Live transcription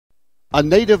A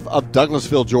native of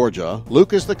Douglasville, Georgia,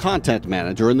 Luke is the content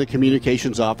manager in the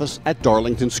communications office at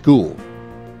Darlington School.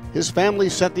 His family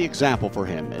set the example for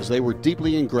him as they were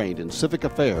deeply ingrained in civic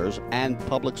affairs and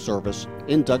public service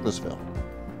in Douglasville.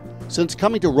 Since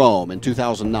coming to Rome in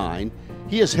 2009,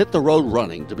 he has hit the road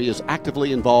running to be as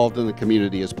actively involved in the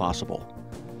community as possible.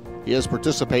 He has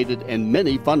participated in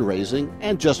many fundraising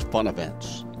and just fun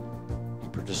events. He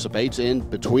participates in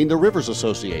Between the Rivers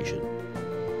Association,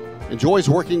 enjoys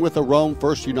working with the Rome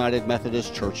First United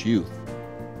Methodist Church youth.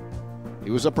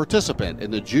 He was a participant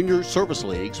in the Junior Service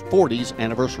League's 40th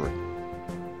anniversary.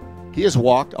 He has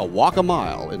walked a walk a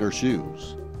mile in her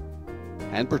shoes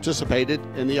and participated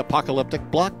in the Apocalyptic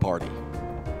Block Party.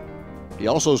 He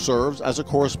also serves as a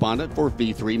correspondent for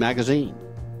V3 magazine.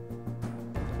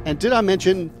 And did I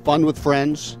mention Fun with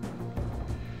Friends?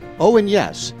 Oh, and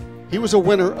yes, he was a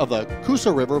winner of the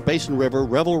Coosa River Basin River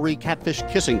Revelry Catfish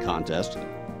Kissing Contest.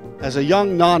 As a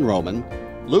young non-Roman,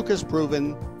 Luke has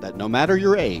proven that no matter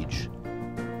your age,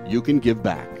 you can give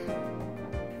back.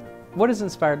 What has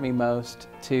inspired me most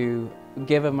to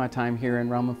give of my time here in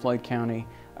Rome and Floyd County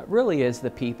really is the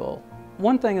people.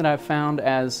 One thing that I've found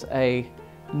as a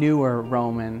newer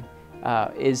Roman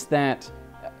is that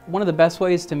one of the best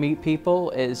ways to meet people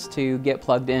is to get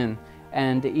plugged in,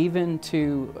 and even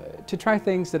to try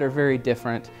things that are very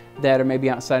different, that are maybe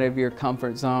outside of your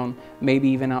comfort zone, maybe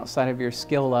even outside of your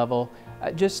skill level,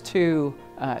 just to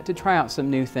try out some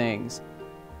new things.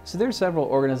 So there's several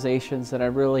organizations that I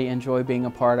really enjoy being a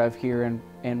part of here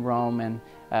in Rome, and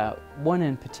one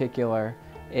in particular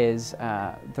is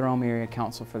the Rome Area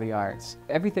Council for the Arts.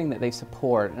 Everything that they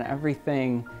support and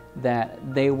everything that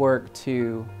they work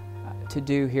to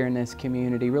do here in this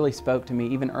community really spoke to me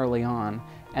even early on.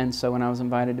 And so when I was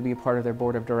invited to be a part of their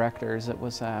board of directors, it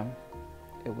was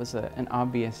an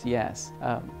obvious yes.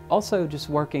 Also just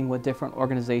working with different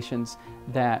organizations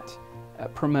that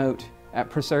promote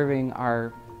preserving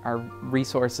our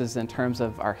resources in terms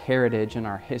of our heritage and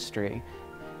our history,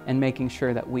 and making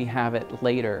sure that we have it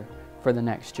later for the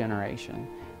next generation.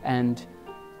 And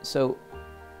so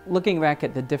looking back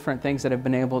at the different things that I've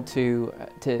been able to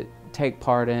take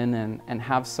part in and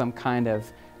have some kind of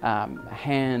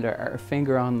hand or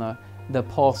finger on the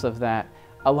pulse of that,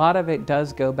 a lot of it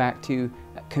does go back to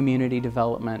community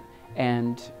development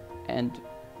and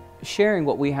sharing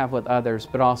what we have with others,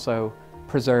 but also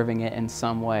preserving it in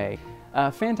some way.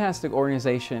 A fantastic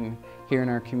organization here in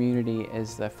our community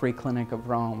is the Free Clinic of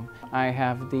Rome. I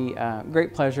have the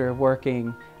great pleasure of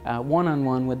working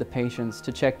one-on-one with the patients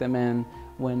to check them in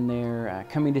when they're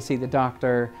coming to see the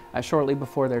doctor, shortly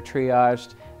before they're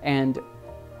triaged, and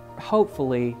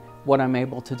hopefully what I'm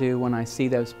able to do when I see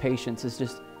those patients is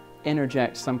just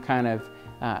interject some kind of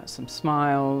some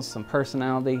smiles, some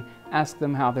personality, ask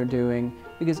them how they're doing,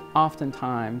 because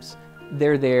oftentimes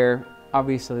they're there,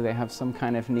 obviously they have some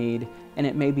kind of need, and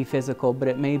it may be physical, but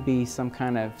it may be some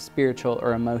kind of spiritual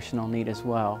or emotional need as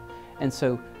well. And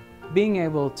so being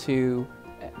able to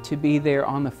be there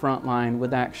on the front line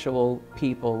with actual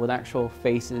people, with actual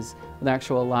faces, with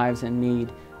actual lives in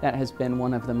need, that has been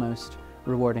one of the most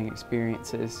rewarding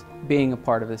experiences being a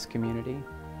part of this community.